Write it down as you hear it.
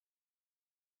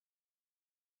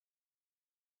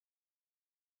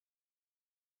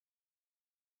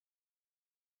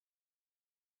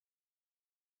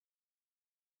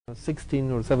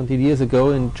16 or 17 years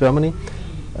ago in Germany,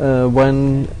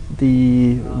 when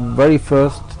the very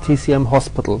first TCM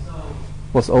hospital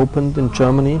was opened in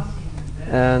Germany,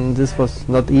 and this was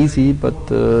not easy, but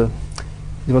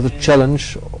it was a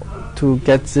challenge to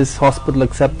get this hospital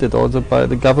accepted also by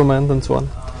the government and so on.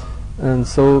 And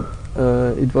so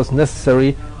it was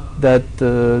necessary that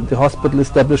the hospital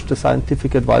established a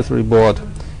scientific advisory board,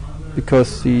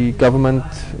 because the government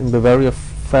in Bavaria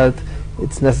felt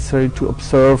it's necessary to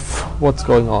observe what's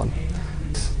going on.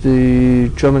 The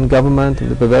German government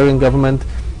and the Bavarian government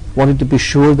wanted to be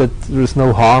sure that there is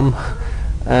no harm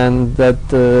and that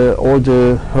all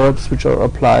the herbs which are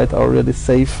applied are really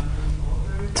safe.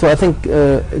 So I think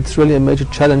it's really a major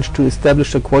challenge to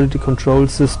establish a quality control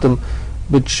system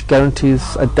which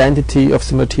guarantees identity of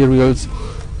the materials,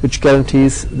 which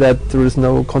guarantees that there is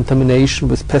no contamination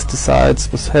with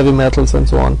pesticides, with heavy metals and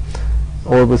so on,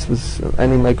 or with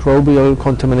any microbial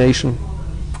contamination.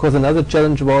 Of course, another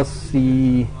challenge was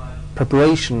the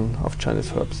preparation of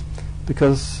Chinese herbs,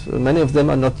 because many of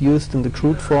them are not used in the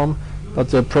crude form, but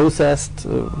they're processed,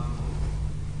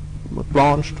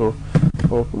 blanched or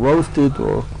roasted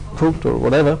or cooked or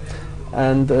whatever,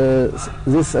 and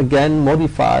this again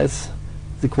modifies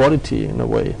the quality in a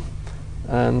way.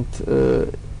 And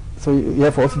so you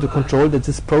have also to control that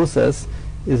this process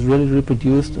is really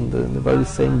reproduced in the very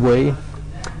same way.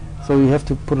 So you have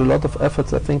to put a lot of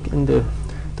efforts, I think,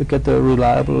 to get a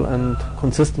reliable and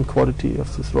consistent quality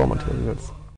of these raw materials.